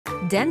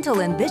Dental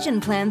and vision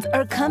plans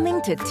are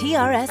coming to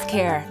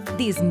TRS-Care.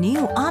 These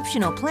new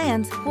optional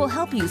plans will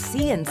help you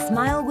see and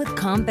smile with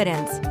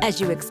confidence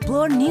as you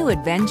explore new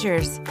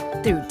adventures.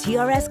 Through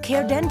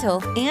TRS-Care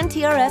Dental and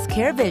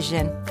TRS-Care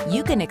Vision,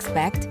 you can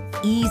expect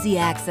easy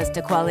access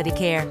to quality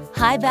care,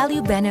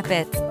 high-value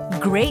benefits,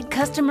 great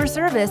customer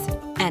service,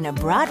 and a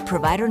broad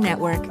provider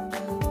network.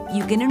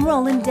 You can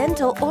enroll in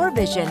dental or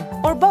vision,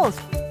 or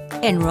both.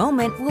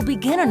 Enrollment will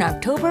begin on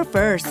October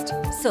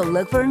 1st, so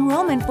look for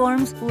enrollment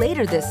forms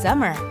later this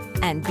summer.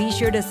 And be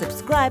sure to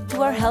subscribe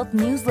to our health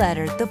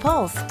newsletter, The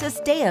Pulse, to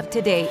stay up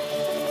to date.